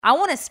I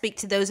want to speak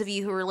to those of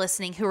you who are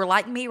listening who are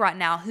like me right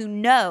now, who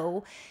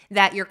know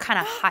that you're kind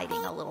of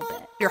hiding a little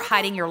bit. You're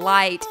hiding your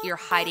light. You're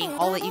hiding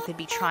all that you could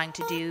be trying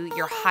to do.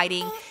 You're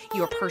hiding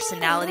your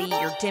personality.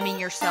 You're dimming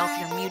yourself.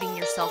 You're muting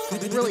yourself from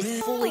really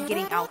fully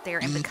getting out there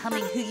and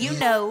becoming who you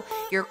know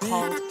you're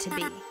called to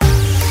be.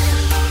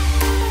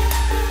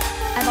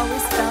 I've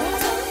always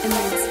felt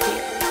immense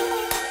fear.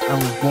 I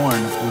was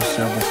born with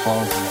cerebral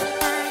palsy.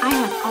 I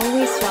have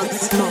always felt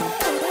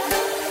small.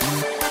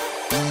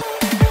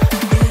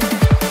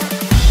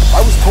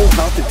 I was told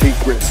not to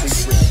take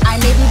risks. I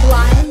may be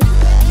blind,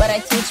 but I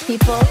teach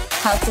people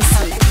how to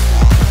see.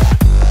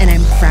 And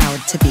I'm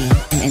proud to be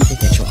an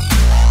individual.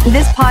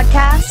 This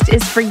podcast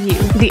is for you,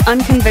 the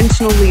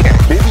unconventional leader.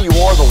 Maybe you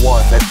are the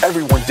one that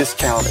everyone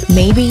discounted.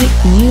 Maybe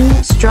you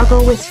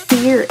struggle with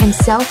fear and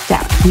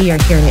self-doubt. We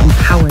are here to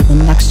empower the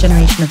next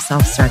generation of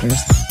self-starters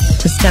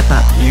to step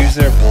up, Use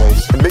their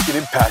voice. And make an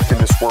impact in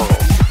this world.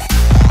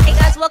 Hey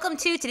guys, welcome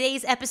to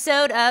today's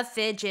episode of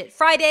Fidget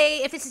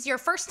Friday. If this is your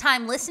first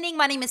time listening,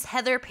 my name is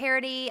Heather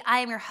Parody. I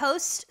am your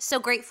host. So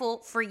grateful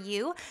for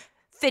you.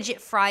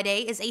 Fidget Friday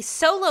is a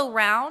solo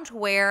round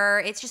where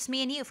it's just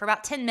me and you for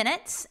about 10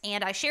 minutes,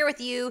 and I share with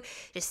you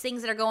just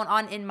things that are going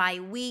on in my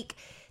week,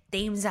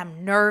 things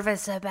I'm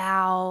nervous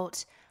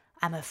about,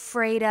 I'm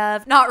afraid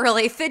of. Not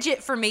really.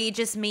 Fidget for me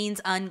just means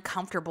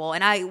uncomfortable,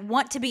 and I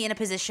want to be in a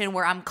position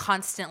where I'm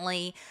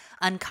constantly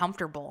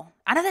uncomfortable.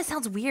 I know that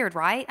sounds weird,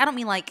 right? I don't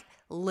mean like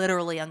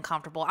literally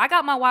uncomfortable. I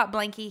got my white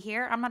blankie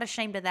here. I'm not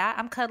ashamed of that.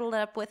 I'm cuddled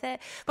up with it.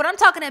 What I'm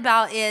talking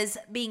about is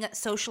being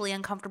socially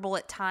uncomfortable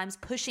at times,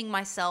 pushing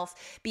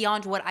myself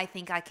beyond what I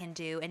think I can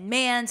do. And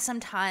man,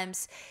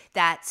 sometimes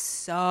that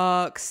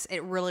sucks.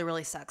 It really,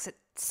 really sucks. It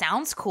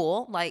sounds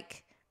cool,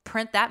 like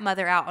print that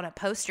mother out on a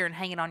poster and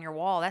hang it on your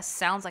wall. That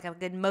sounds like a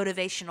good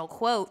motivational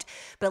quote,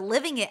 but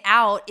living it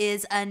out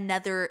is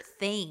another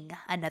thing.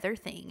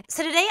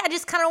 So today I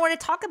just kind of want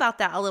to talk about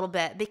that a little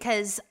bit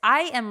because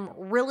I am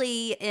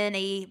really in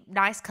a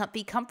nice,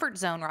 comfy comfort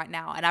zone right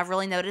now. And I've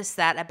really noticed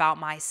that about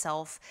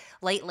myself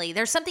lately.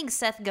 There's something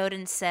Seth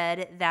Godin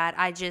said that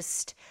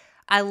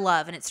I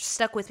love, and it's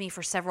stuck with me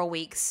for several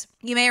weeks.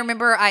 You may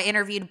remember I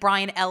interviewed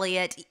Brian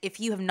Elliott. If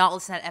you have not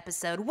listened to that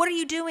episode, what are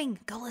you doing?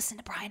 Go listen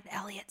to Brian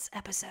Elliott's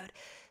episode.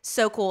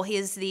 So cool. He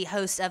is the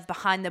host of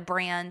Behind the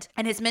Brand,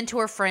 and his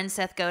mentor friend,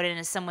 Seth Godin,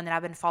 is someone that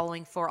I've been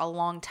following for a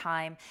long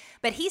time.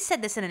 But he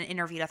said this in an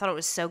interview. I thought it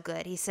was so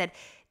good. He said,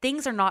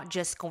 things are not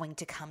just going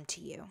to come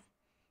to you.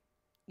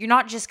 You're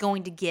not just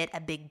going to get a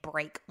big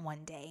break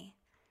one day.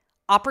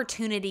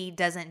 Opportunity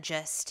doesn't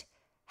just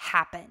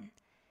happen.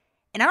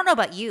 And I don't know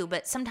about you,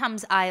 but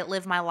sometimes I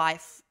live my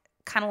life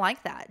kind of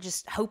like that,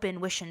 just hoping,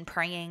 wishing,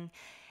 praying.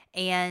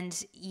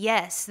 And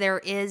yes, there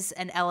is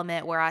an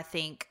element where I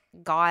think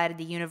God,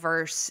 the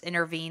universe,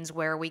 intervenes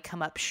where we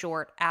come up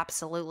short.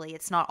 Absolutely.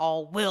 It's not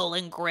all will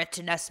and grit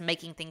and us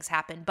making things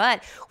happen,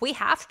 but we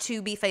have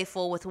to be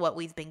faithful with what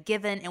we've been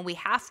given, and we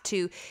have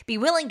to be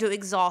willing to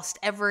exhaust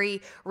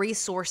every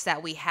resource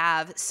that we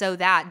have so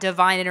that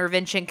divine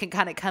intervention can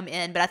kind of come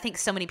in. But I think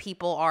so many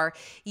people are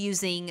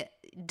using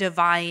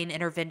divine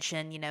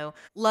intervention,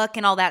 luck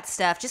and all that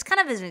stuff, just kind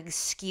of as an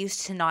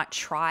excuse to not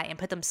try and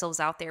put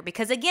themselves out there.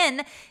 Because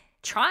again,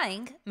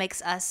 trying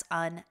makes us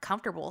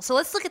uncomfortable. So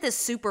let's look at this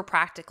super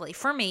practically.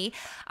 For me,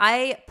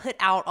 I put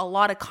out a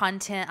lot of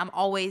content. I'm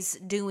always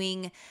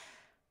doing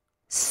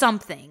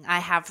something. I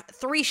have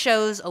 3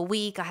 shows a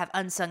week. I have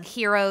Unsung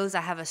Heroes.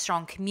 I have a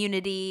strong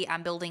community.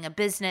 I'm building a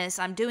business.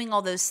 I'm doing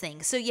all those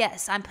things. So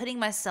yes, I'm putting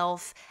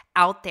myself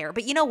out there.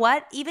 But you know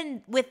what?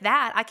 Even with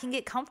that, I can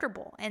get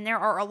comfortable. And there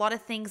are a lot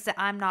of things that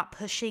I'm not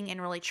pushing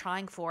and really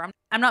trying for.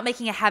 I'm not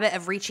making a habit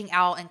of reaching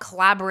out and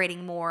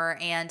collaborating more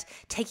and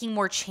taking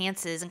more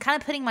chances and kind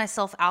of putting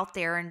myself out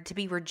there and to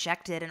be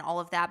rejected and all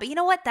of that. But you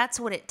know what? That's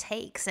what it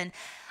takes. And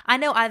I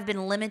know I've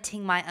been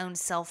limiting my own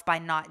self by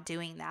not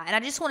doing that. And I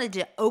just wanted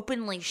to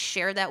openly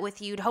share that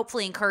with you to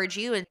hopefully encourage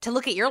you and to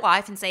look at your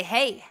life and say,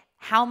 hey,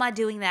 how am I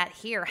doing that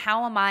here?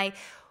 How am I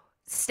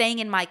staying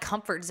in my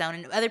comfort zone?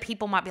 And other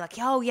people might be like,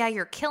 oh yeah,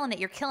 you're killing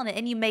it.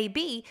 And you may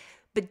be,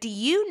 but do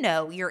you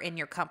know you're in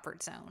your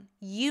comfort zone?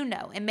 You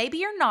know, and maybe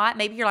you're not.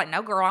 Maybe you're like,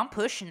 no girl, I'm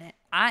pushing it.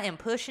 I am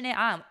pushing it.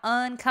 I am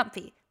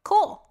uncomfy.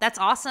 Cool. That's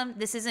awesome.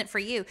 This isn't for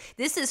you.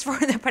 This is for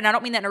the, and I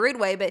don't mean that in a rude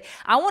way, but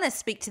I want to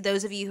speak to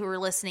those of you who are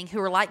listening, who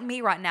are like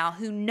me right now,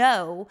 who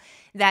know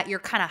that you're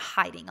kind of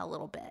hiding a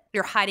little bit.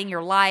 You're hiding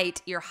your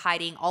light. You're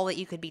hiding all that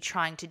you could be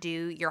trying to do.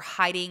 You're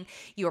hiding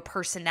your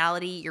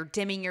personality. You're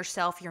dimming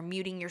yourself. You're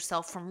muting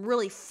yourself from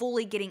really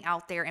fully getting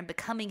out there and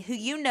becoming who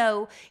you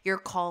know you're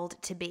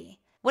called to be.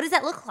 What does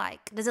that look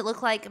like? Does it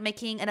look like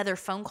making another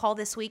phone call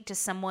this week to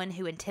someone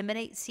who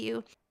intimidates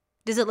you?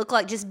 Does it look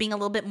like just being a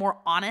little bit more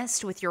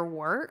honest with your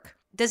work?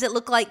 Does it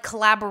look like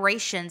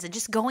collaborations and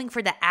just going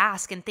for the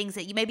ask and things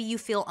that maybe you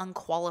feel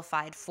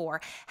unqualified for?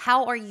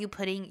 How are you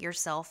putting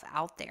yourself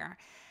out there?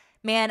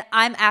 Man,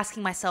 I'm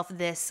asking myself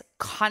this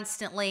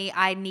constantly.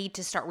 I need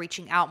to start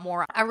reaching out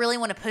more. I really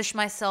want to push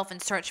myself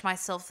and stretch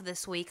myself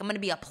this week. I'm going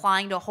to be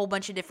applying to a whole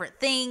bunch of different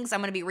things.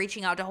 I'm going to be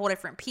reaching out to whole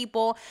different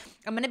people.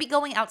 I'm going to be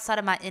going outside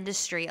of my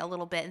industry a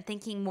little bit and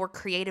thinking more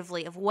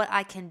creatively of what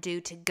I can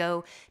do to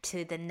go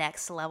to the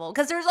next level.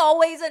 Because there's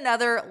always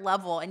another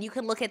level. And you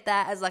can look at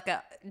that as like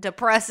a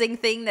depressing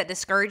thing that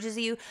discourages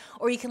you.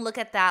 Or you can look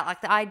at that like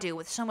I do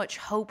with so much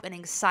hope and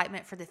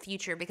excitement for the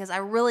future. Because I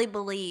really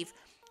believe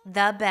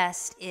the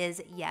best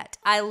is yet.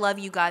 I love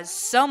you guys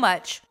so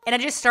much. And I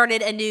just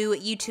started a new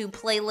YouTube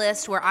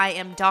playlist where I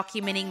am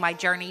documenting my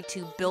journey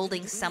to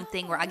building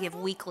something, where I give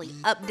weekly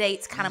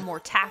updates, kind of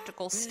more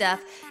tactical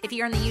stuff. If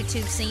you're in the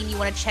YouTube scene, you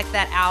want to check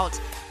that out.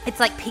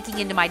 It's like peeking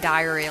into my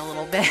diary a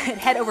little bit.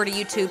 Head over to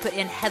YouTube, put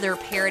in Heather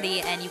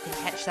Parody, and you can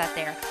catch that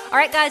there. All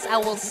right, guys, I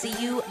will see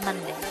you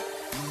Monday.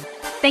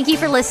 Thank you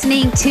for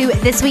listening to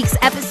this week's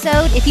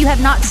episode. If you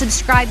have not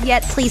subscribed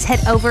yet, please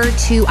head over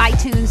to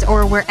iTunes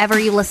or wherever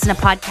you listen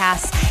to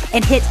podcasts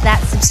and hit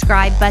that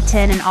subscribe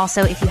button. And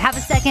also, if you have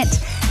a second,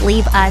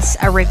 leave us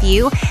a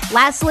review.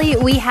 Lastly,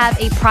 we have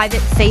a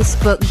private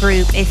Facebook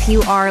group if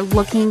you are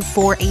looking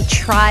for a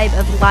tribe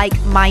of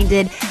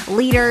like-minded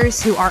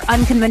leaders who are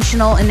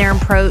unconventional in their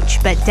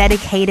approach but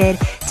dedicated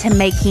to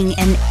making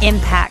an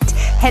impact.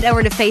 Head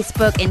over to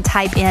Facebook and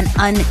type in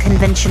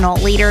Unconventional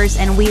Leaders,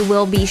 and we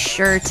will be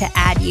sure to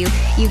add you.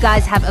 You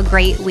guys have a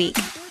great week.